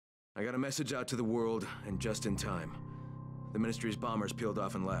I got a message out to the world, and just in time. The Ministry's bombers peeled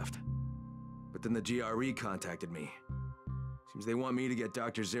off and left. But then the GRE contacted me. Seems they want me to get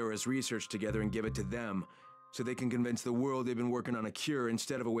Dr. Zera's research together and give it to them, so they can convince the world they've been working on a cure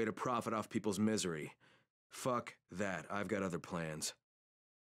instead of a way to profit off people's misery. Fuck that. I've got other plans.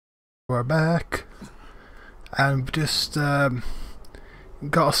 We're back. And we just got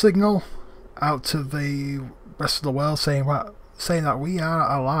a signal out to the rest of the world saying that we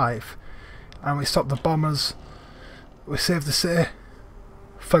are alive. And we stopped the bombers. We saved the city.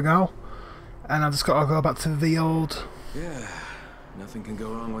 For now. And I've just got to go back to the old... Yeah, nothing can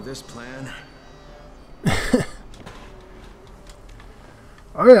go wrong with this plan.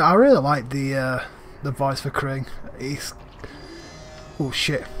 I really like the voice for Krang. He's... Oh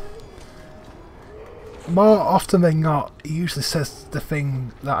shit. More often than not, he usually says the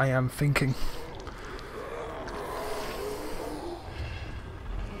thing that I am thinking.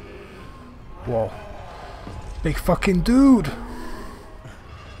 Whoa. Big fucking dude!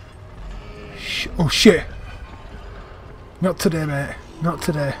 Oh shit! Not today, mate. Not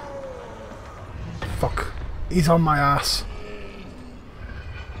today. Fuck. He's on my ass.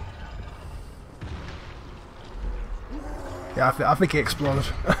 Yeah, I think he exploded.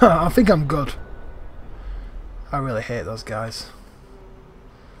 I think I'm good. I really hate those guys.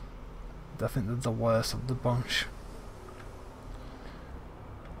 I think they're the worst of the bunch.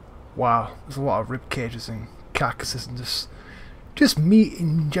 Wow, there's a lot of rib cages and carcasses and just meat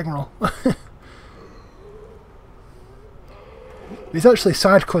in general. There's actually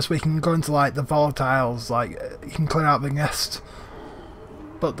side quests where you can go into like the volatiles, like you can clear out the nest,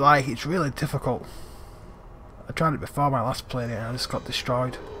 but like it's really difficult. I tried it before my last playing it and I just got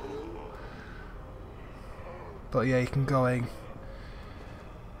destroyed. But yeah, you can go in.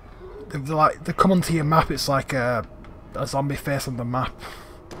 They come onto your map. It's like a zombie face on the map.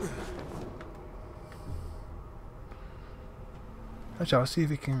 Actually, I'll see if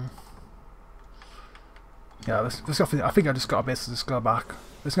you can. Yeah, there's nothing. I think I just got to basically just go back.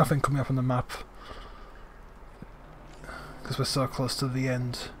 There's nothing coming up on the map because we're so close to the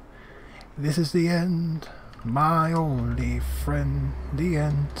end. This is the end, my only friend. The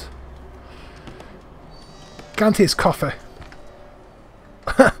end. Guarantee it's coffee.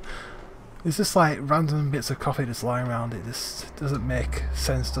 It's just like random bits of coffee just lying around. It just doesn't make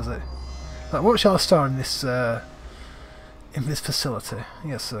sense, does it? Like, what shall I store in this facility?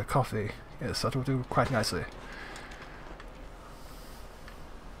 Yes, coffee. Yes, that will do quite nicely.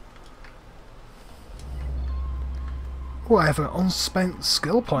 Oh, I have an unspent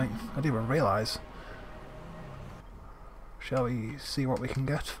skill point. I didn't even realise. Shall we see what we can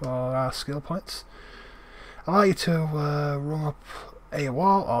get for our skill points? Allow you to run up a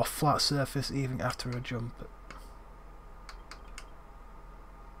wall or flat surface even after a jump.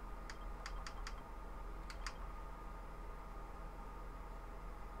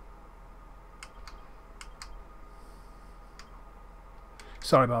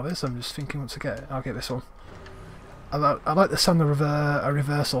 Sorry about this, I'm just thinking what to get. I'll get this one. I like the sound of a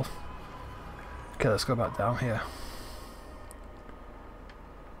reversal. Okay, let's go back down here.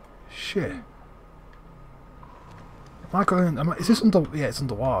 Shit. Am I going... is this under... Yeah, it's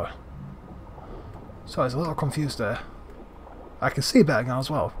underwater. So I was a little confused there. I can see better now as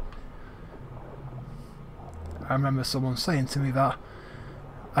well. I remember someone saying to me that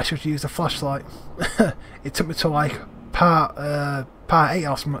I should use a flashlight. It took me to like part 8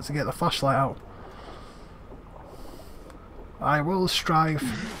 or something to get the flashlight out. I will strive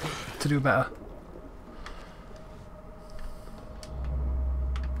to do better.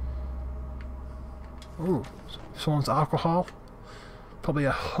 Ooh, someone's alcohol. Probably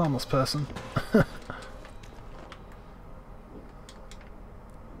a homeless person.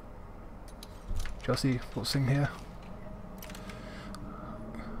 Just see what's in here.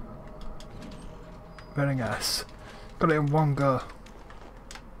 Very nice. Got it in one go.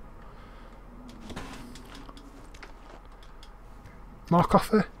 More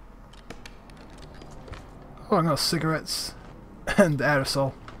coffee. Oh, I got cigarettes and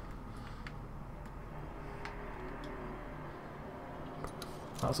aerosol.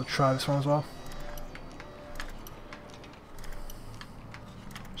 Let's try this one as well.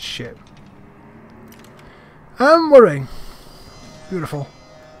 Shit. I'm worrying. Beautiful.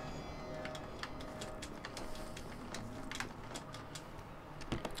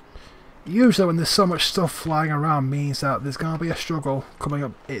 Usually when there's so much stuff flying around means that there's going to be a struggle coming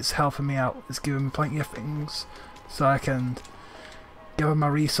up. It's helping me out. It's giving me plenty of things so I can give them my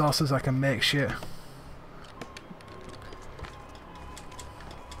resources. I can make shit.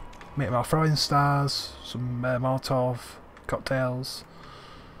 Make my throwing stars, some Molotov cocktails.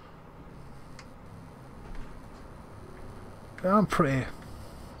 I'm pretty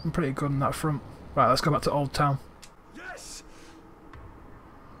good on that front. Right, let's go back to Old Town. Yes!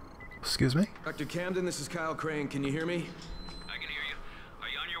 Excuse me? Dr. Camden, this is Kyle Crane. Can you hear me? I can hear you. Are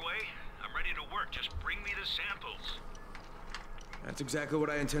you on your way? I'm ready to work. Just bring me the samples. That's exactly what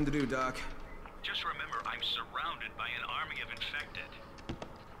I intend to do, Doc. Just remember, I'm surrounded by an army of infected.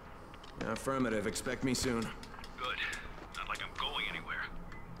 Affirmative. Expect me soon. Good. Not like I'm going anywhere.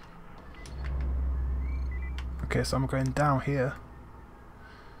 Okay, so I'm going down here.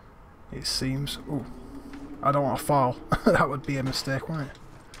 It seems... Ooh. I don't want to fall. That would be a mistake, wouldn't it?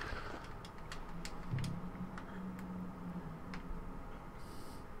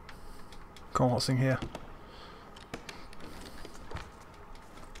 Come on, what's in here?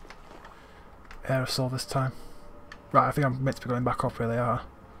 Aerosol this time. Right, I think I'm meant to be going back up, really, are.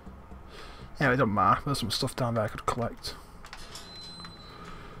 Yeah, it doesn't matter. There's some stuff down there I could collect.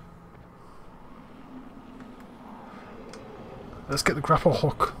 Let's get the grapple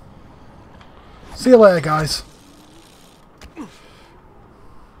hook. See you later, guys.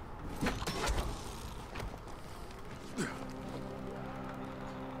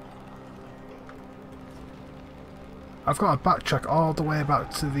 I've got to backtrack all the way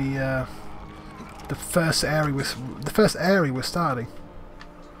back to the first area we're starting.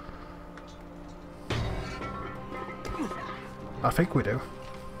 I think we do.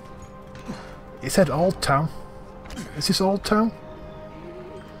 It said Old Town. Is this Old Town?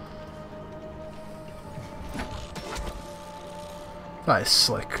 That is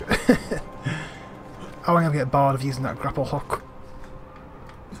slick. How am I going to get bored of using that grapple hook?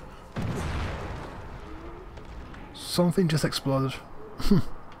 Something just exploded.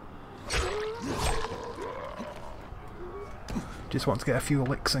 Just want to get a few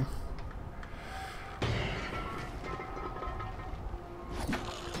licks in.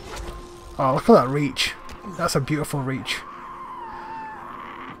 Oh, look at that reach. That's a beautiful reach.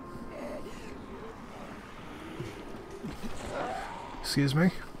 Excuse me.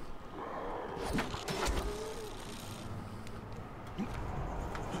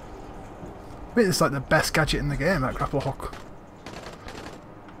 I think it's like the best gadget in the game, that grapple hook.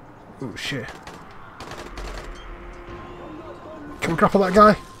 Oh shit. Can we grapple that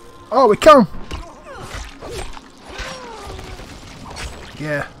guy? Oh, we can!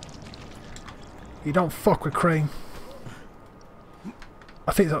 Yeah. You don't fuck with Crane.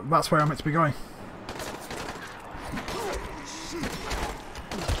 I think that's where I'm meant to be going.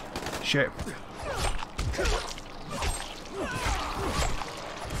 Shit.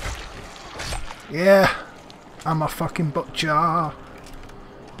 Yeah. I'm a fucking butcher.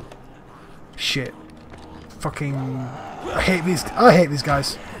 Shit. Fucking... I hate these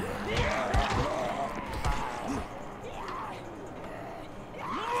guys.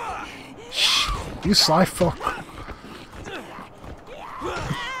 Shh. You sly fuck.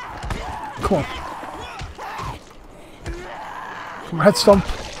 Come on. Come on, head stomp.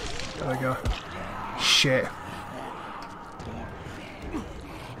 There we go. Shit.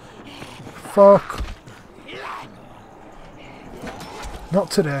 Fuck.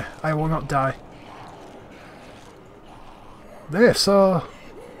 Not today. I will not die. They're so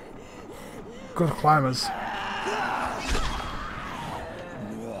good climbers.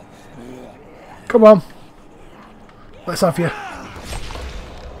 Come on. Let's have you.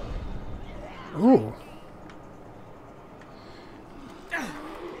 Ooh.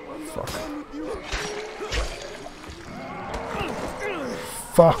 Fuck.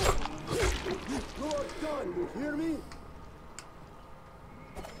 Fuck.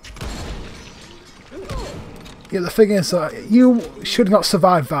 Yeah, the thing is that you should not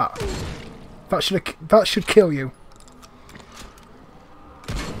survive that. That should kill you.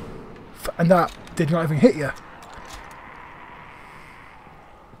 And that did not even hit you.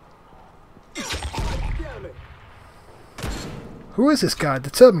 Who is this guy? The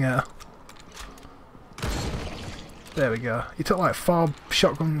Terminator? There we go. He took like 4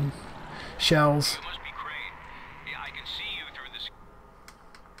 shotgun shells. You must be Crane. Yeah, I can see you through this.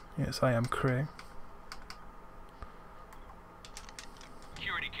 Yes, I am Crane.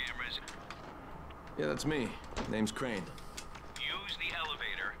 Security cameras. Yeah, that's me. Name's Crane. Use the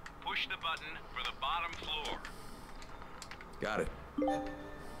elevator. Push the button for the bottom floor. Got it.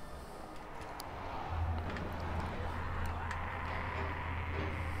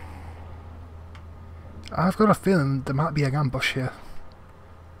 I've got a feeling there might be an ambush here.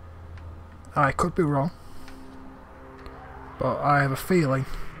 I could be wrong, but I have a feeling,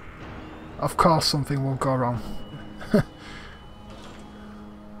 of course, something will go wrong.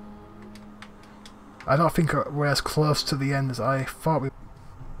 I don't think we're as close to the end as I thought we.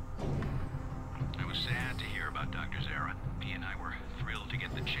 I was sad to hear about Dr. Zara. The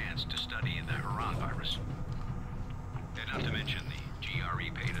have the chance to study the Harran virus. And not to mention the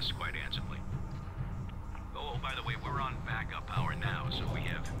GRE paid us quite handsomely. Oh, by the way, we're on backup power now, so we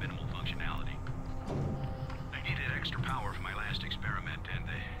have minimal functionality. I needed extra power for my last experiment, and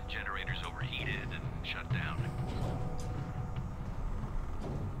the generators overheated and shut down.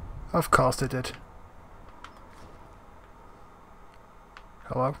 Of course they did.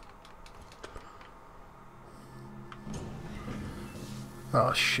 Hello?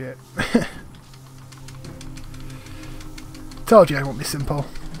 Oh shit. Told you it won't be simple.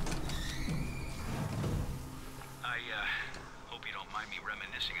 I hope you don't mind me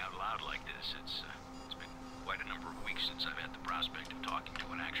reminiscing out loud like this. It's been quite a number of weeks since I've had the prospect of talking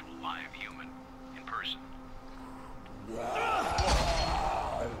to an actual live human in person.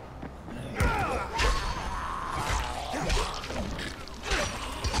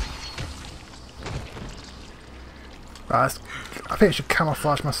 Right, I think I should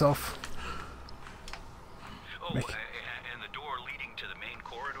camouflage myself. Oh, and the door leading to the main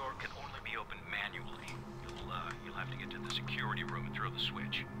corridor can only be opened manually. You'll have to get to the security room and throw the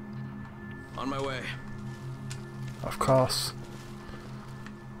switch. On my way. Of course.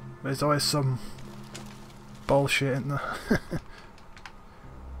 There's always some bullshit in there. Look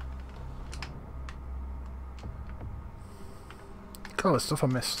at all the stuff I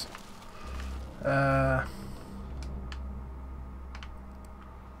missed.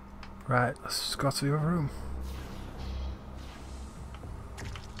 Right, let's go to the other room.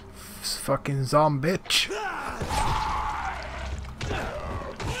 This fucking zombie bitch.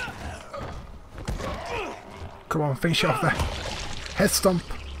 Come on, finish it off there. Head stomp.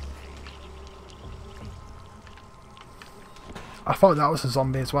 I thought that was a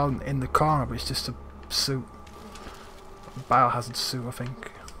zombie as well in the corner, but it's just a suit. A biohazard suit, I think.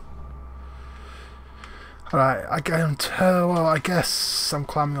 Alright, well, I guess I'm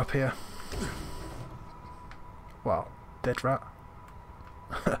climbing up here. Wow, dead rat.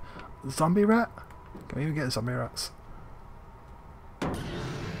 Zombie rat? Can we even get zombie rats?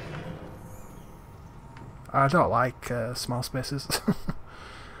 I don't like small spaces. A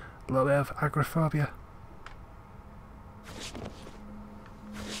little bit of agoraphobia.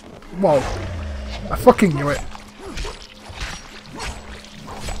 Whoa! I fucking knew it!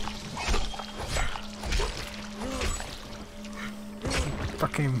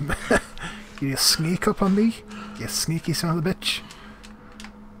 Fucking... You sneak up on me? You sneaky son of a bitch.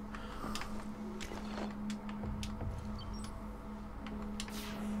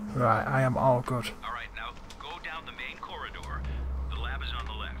 Right, I am all good. Alright, now go down the main corridor. The lab is on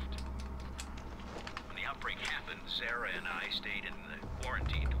the left. When the outbreak happened, Sarah and I stayed in the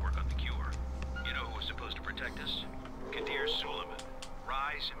quarantine to work on the cure. You know who was supposed to protect us? Kadir Suleiman.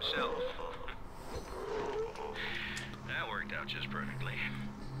 Rise himself. That worked out just perfectly.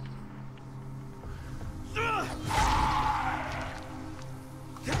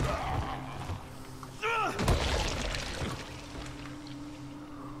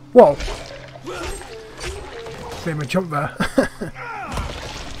 Whoa! Made me jump there.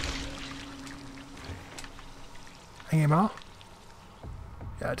 Any more?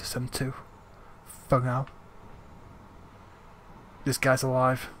 Yeah, just them two. Fuck now. This guy's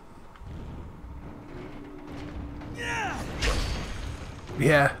alive.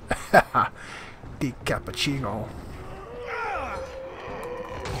 Yeah. The cappuccino.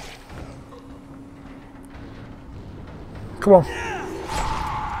 Come on.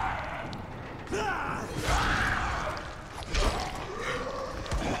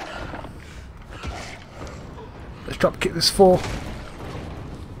 Let's drop kick this four.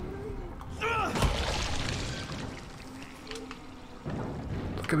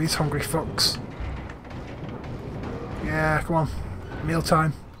 Look at these hungry fucks. Yeah, come on.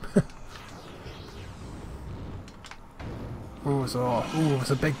 Mealtime. Ooh,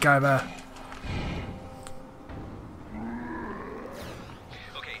 there's a big guy there.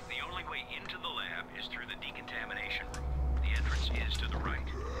 Okay, the only way into the lab is through the decontamination room. The entrance is to the right.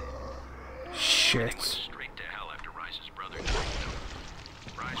 Shit. Straight to hell after Rice's brother died.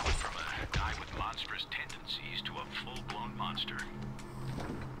 Rice went from a guy with monstrous tendencies to a full-blown monster.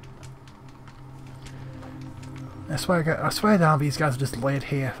 I swear down these guys are just laid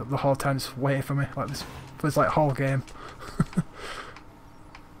here the whole time, just waiting for me, like this was like whole game.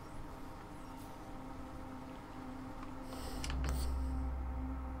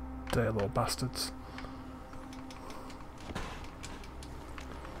 Dirty little bastards.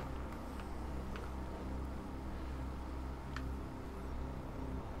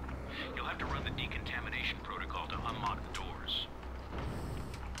 You'll have to run the decontamination protocol to unlock the doors.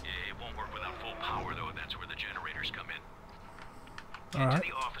 It won't work without full power, though. That's where the generators come in. Get Alright. to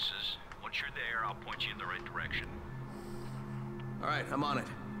the offices. Once you're there, I'll point you in the right direction. All right, I'm on it.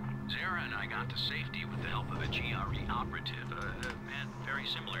 Zara and I got to safety with the help of a GRE operative, a man very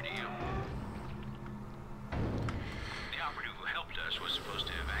similar to you. The operative who helped us was supposed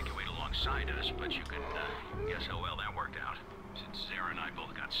to evacuate alongside us, but you can guess how well that worked out, since Zara and I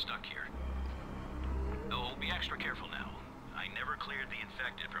both got stuck here. Oh, be extra careful now. I never cleared the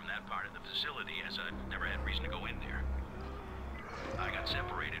infected from that part of the facility, as I've never had reason to go in there. I got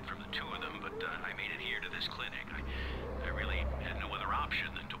separated from the two of them, but I made it here to this clinic. I really had no other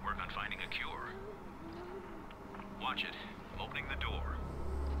option than to work on finding a cure. Watch it. I'm opening the door.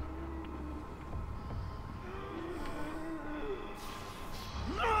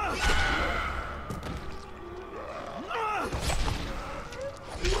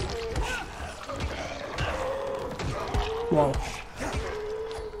 Whoa.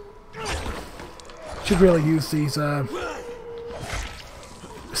 Should really use these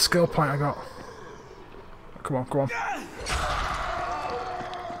skill point I got. Come on, come on.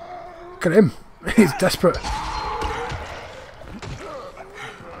 Look at him. He's desperate.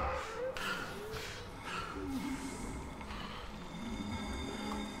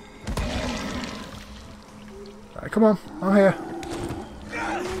 Right, come on, I'm here.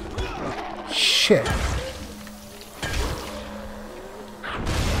 Shit.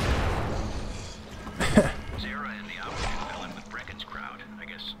 Zara and the operative fell in with Brecken's crowd. I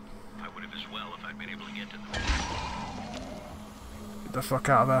guess I would have as well if I'd been able to get to them. Get the fuck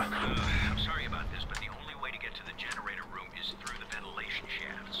out of there. I'm sorry about this, but the only way to get to the generator room is through the ventilation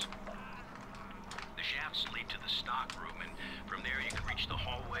shafts. The shafts lead to the stock room, and from there you can reach the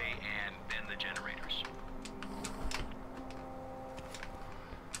hallway and then the generators.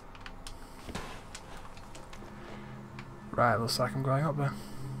 Right, looks like I'm going up there.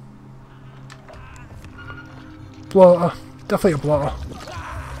 Bloater. Definitely a bloater.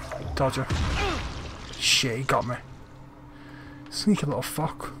 Dodger. Shit, he got me. Sneaky little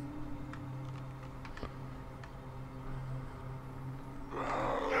fuck.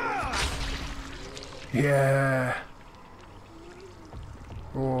 Yeah.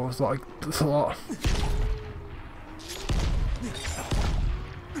 Oh, there's a lot.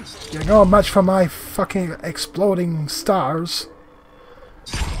 You're no match for my fucking exploding stars.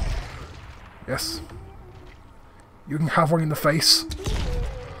 Yes. You can have one in the face.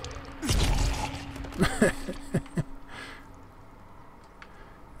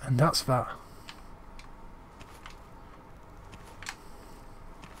 And that's that.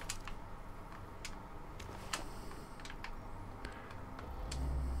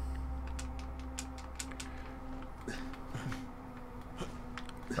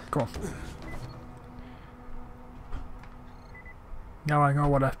 Come on. Now I know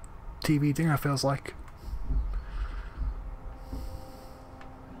what a TV dinger feels like.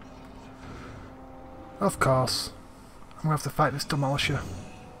 Of course. I'm gonna have to fight this demolisher.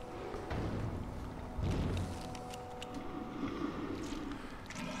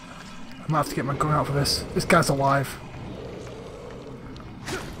 I'm gonna have to get my gun out for this. This guy's alive.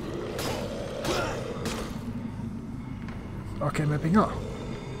 Okay, maybe not.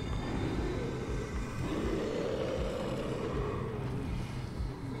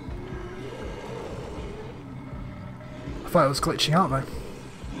 I thought it was glitching out then.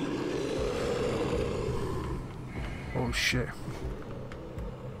 Oh shit.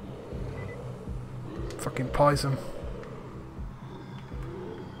 Fucking poison.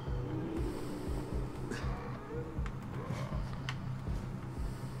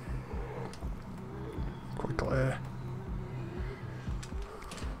 Quickly.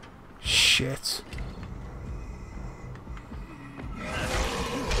 Shit.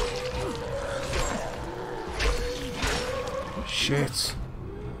 Shit.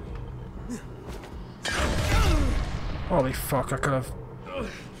 Holy fuck, I could have...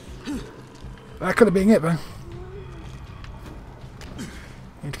 That could have been it then.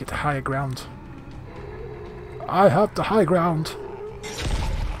 Need to get to higher ground. I have the high ground.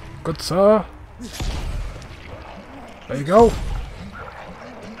 Good sir. There you go.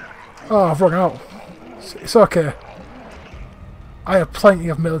 Oh, I've run out. It's okay. I have plenty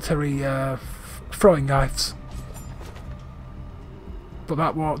of military throwing knives. But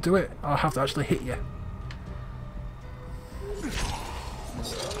that won't do it. I'll have to actually hit you.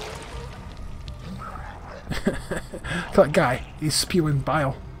 That guy, he's spewing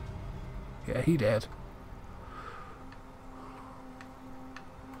bile. Yeah, he did.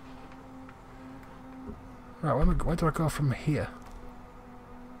 Right, where do I go from here?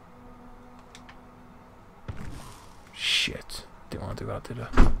 Shit. Didn't want to do that, did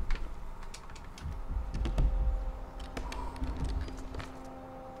I?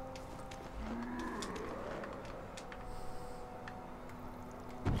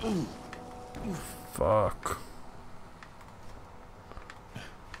 Fuck.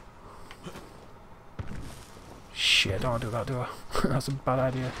 Shit, I don't want to do that, do I? That's a bad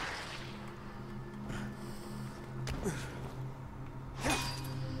idea.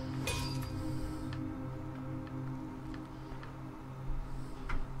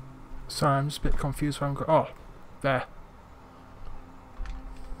 Sorry, I'm just a bit confused where I'm going. Oh, there.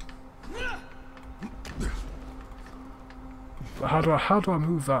 But how do I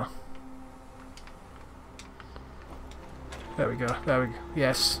move that? There we go. There we go.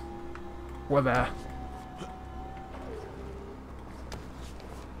 Yes, we're there.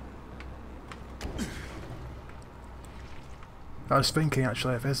 I was thinking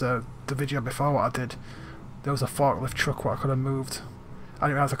actually, if there's the video before what I did, there was a forklift truck what I could have moved. I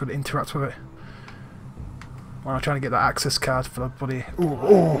didn't realise I could interact with it. When I was trying to get that access card for the bloody... Ooh,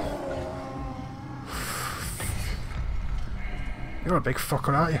 ooh! You're a big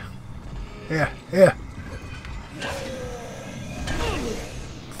fucker, aren't you? Here, here!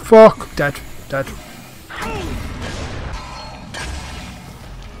 Fuck! Dead, dead.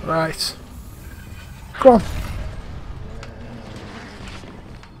 Right. Come on!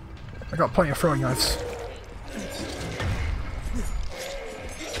 I got plenty of throwing knives.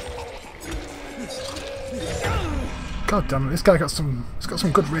 God damn it, this guy got some. He's got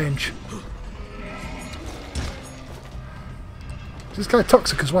some good range. Is this guy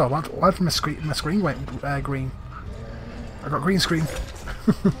toxic as well? Why did my screen went green? I got green screen.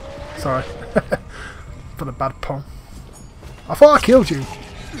 Sorry. For the bad pun. I thought I killed you.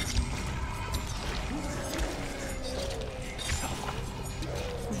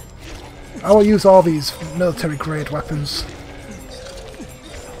 I will use all these military grade weapons.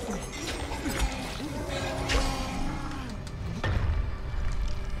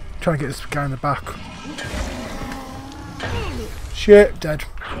 Trying to get this guy in the back. Shit, dead.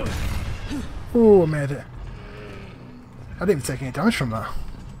 Ooh, I made it. I didn't even take any damage from that.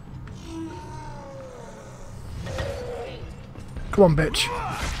 Come on, bitch.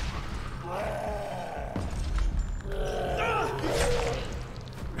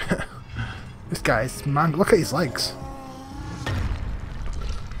 This guy's man. Look at his legs.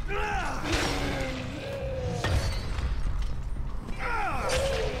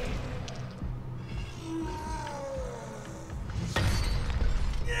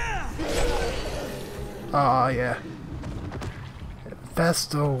 Ah, yeah. That's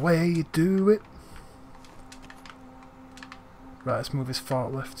the way you do it. Right, let's move his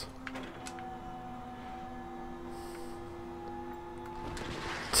forklift.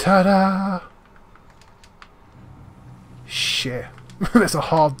 Ta-da! Shit. There's a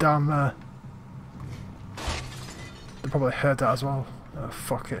horde down there. They probably heard that as well. Oh,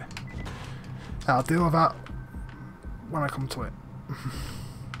 fuck it. I'll deal with that when I come to it.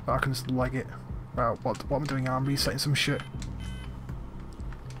 I can just leg it. Right, what am I doing? I'm resetting some shit.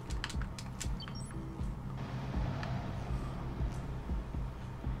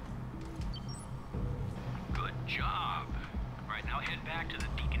 Good job. Right, now head back to the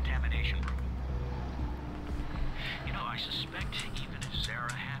decontamination room. You know, I suspect even if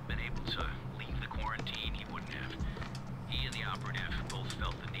Zara had been able to leave the quarantine, he wouldn't have. He and the operative both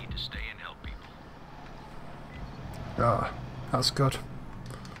felt the need to stay and help people. Ah, that's good.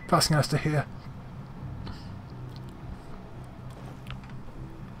 That's nice to hear.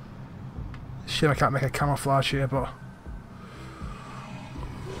 Shit, I can't make a camouflage here, but...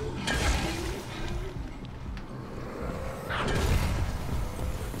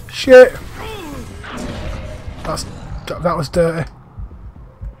 Shit! That was dirty.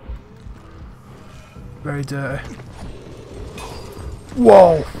 Very dirty.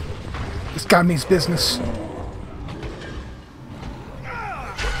 Whoa! This guy means business.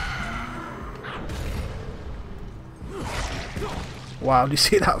 Wow, do you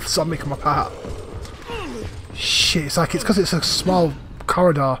see that zombie come apart? Shit, it's like it's because it's a small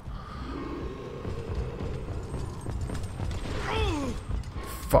corridor.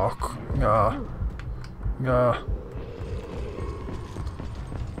 Fuck. Yeah. Yeah.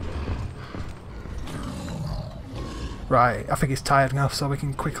 Right, I think he's tired now, so we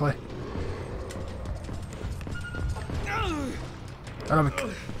can quickly. I don't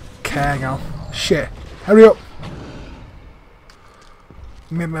care now. Shit. Hurry up!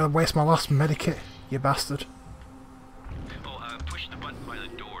 You made me waste my last medikit, you bastard. Oh, push the button by the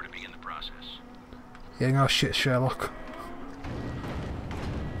door to begin the process. Yeah, no shit, Sherlock.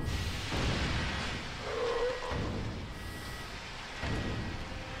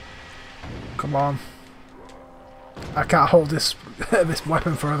 Come on. I can't hold this this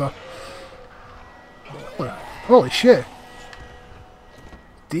weapon forever. Holy shit.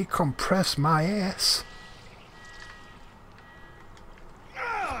 decompress my ass.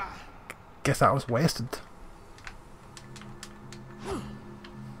 Guess that was wasted. Are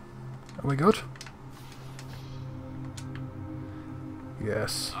we good?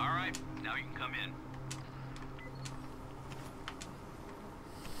 Yes. All right, now you can come in.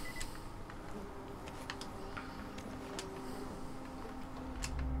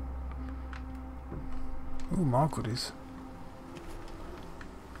 Ooh, more goodies.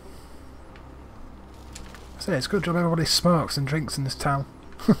 I say, it's a good job everybody smokes and drinks in this town.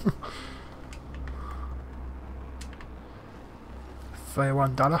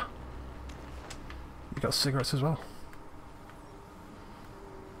 $31. You got cigarettes as well.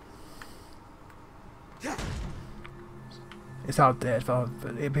 It's outdated, but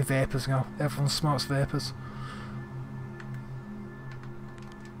it'd be vapors now. Everyone smokes vapors.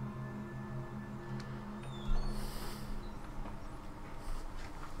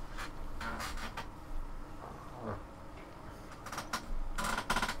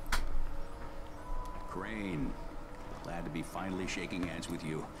 Crane, glad to be finally shaking hands with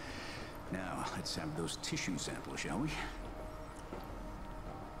you. Now, let's have those tissue samples, shall we?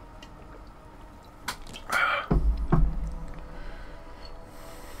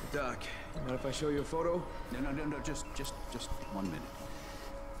 Doc, you mind if I show you a photo? No, just 1 minute.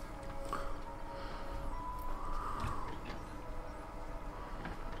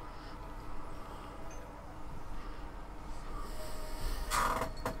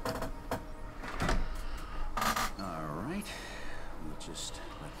 All right, we'll just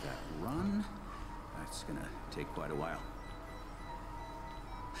let that run. That's gonna take quite a while.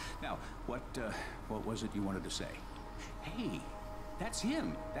 Now, what was it you wanted to say? Hey, that's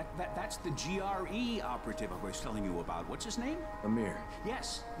him. That's the GRE operative I was telling you about. What's his name? Amir.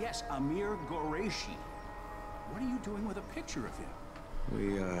 Yes, Amir Qureshi. What are you doing with a picture of him?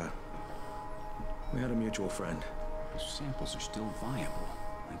 We had a mutual friend. The samples are still viable.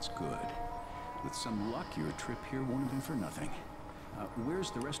 That's good. With some luck, your trip here won't have been for nothing. Where's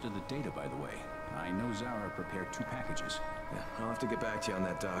the rest of the data, by the way? I know Zara prepared 2 packages. Yeah, I'll have to get back to you on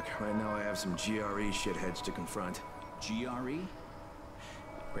that, Doc. Right now I have some GRE shitheads to confront. GRE?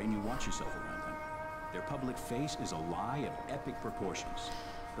 Crane, you watch yourself around them. Their public face is a lie of epic proportions.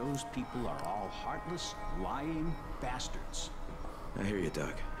 Those people are all heartless, lying bastards. I hear you,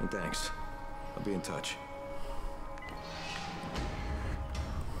 Doc, and thanks. I'll be in touch.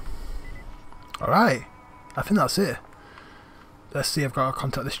 Alright, I think that's it. Let's see, I've got to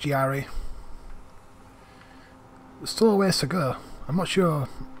contact this GRE. There's still a ways to go. I'm not sure.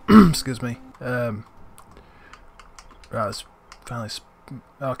 Excuse me. Right, it's finally.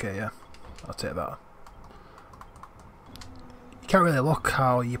 Okay, yeah. I'll take that. You can't really look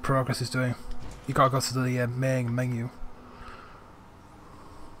how your progress is doing. You gotta go to the main menu.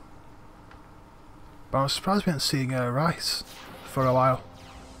 But I'm surprised we haven't seen Rice for a while.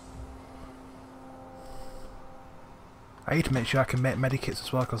 I need to make sure I can make medikits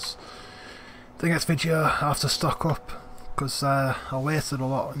as well, because the next video I have to stock up, because I wasted a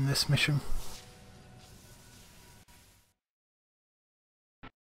lot in this mission.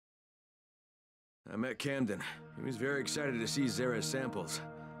 I met Camden. He was very excited to see Zara's samples.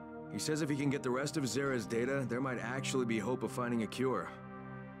 He says if he can get the rest of Zara's data, there might actually be hope of finding a cure.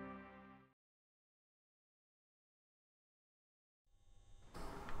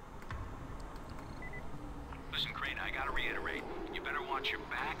 Listen, Crane, I gotta reiterate. You better watch your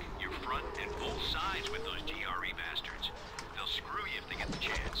back, your front, and both sides with those GRE bastards. They'll screw you if they get the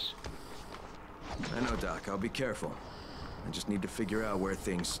chance. I know, Doc. I'll be careful. I just need to figure out where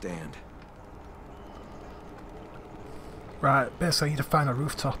things stand. Right, basically I need to find a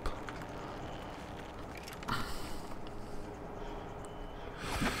rooftop.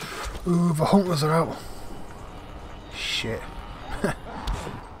 Ooh, the hunters are out. Shit.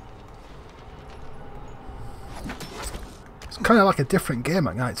 It's kind of like a different game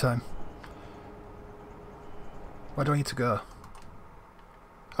at night time. Where do I need to go?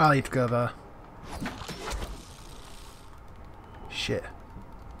 I need to go there. Shit.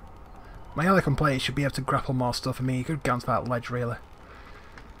 My other complaint should be able to grapple more stuff. I mean, you could get onto that ledge, really.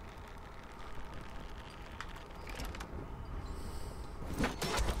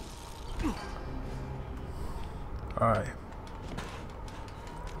 Alright.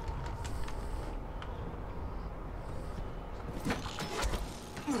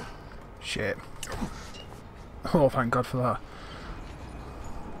 Shit. Oh, thank God for that.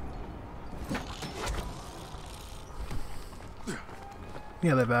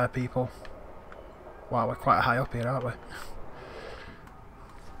 Nearly there, people. Wow, we're quite high up here, aren't we?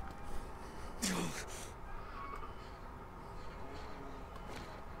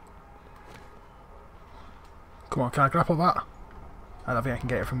 Come on, can I grapple that? I don't think I can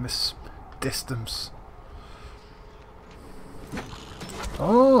get it from this distance.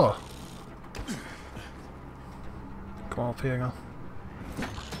 Oh! Come on up here now.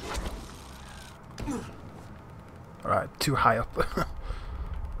 Alright, too high up.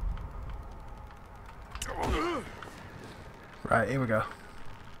 Right, here we go.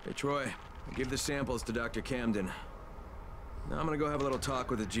 Hey, Troy. I give the samples to Dr. Camden. Now I'm gonna go have a little talk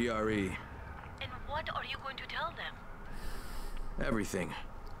with the GRE. And what are you going to tell them? Everything.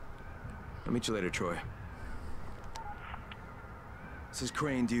 I'll meet you later, Troy. This is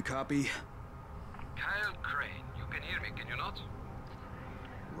Crane. Do you copy? Kyle Crane, you can hear me, can you not?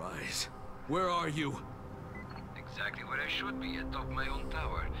 Rise. Where are you? Exactly where I should be, atop my own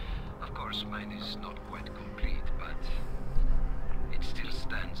tower. Of course, mine is not quite complete, but it still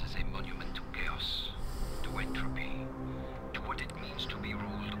stands as a monument to chaos, to entropy, to what it means to be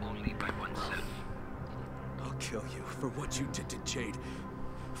ruled only by oneself. I'll kill you for what you did to Jade.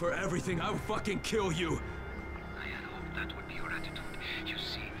 For everything, I will fucking kill you. I had hoped that would be your attitude. You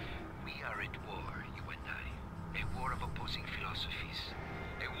see, we are at war, you and I. A war of opposing philosophies.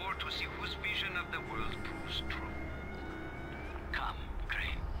 A war to see whose vision of the world proves true. Come,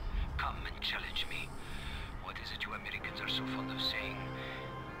 Crane. Come and challenge me. What is it you Americans are so fond of saying?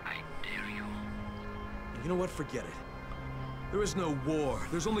 I dare you. You know what? Forget it. There is no war.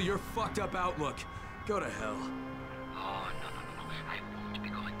 There's only your fucked up outlook. Go to hell. Oh, no. I won't be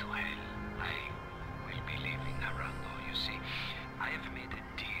going to hell. I will be leaving Harran, though. You see, I have made a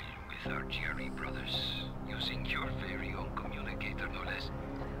deal with our GRE brothers, using your very own communicator, no less.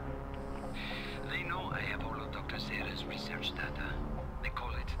 They know I have all of Dr. Zera's research data. They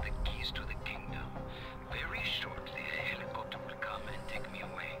call it the keys to the kingdom. Very shortly, a helicopter will come and take me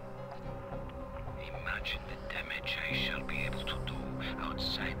away. Imagine the damage I shall be able to do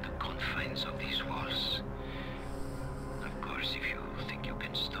outside the confines of these walls. Of course, if you think you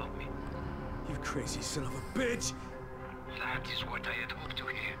can stop me. You crazy son of a bitch! That is what I had hoped to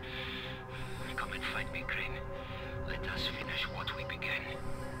hear. Come and find me, Crane. Let us finish what we began.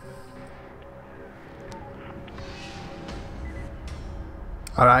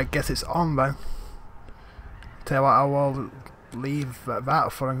 Alright, guess it's on then. Tell you what, I will leave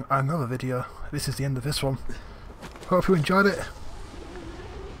that for another video. This is the end of this one. Hope you enjoyed it.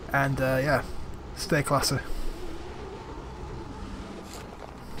 And yeah, stay classy.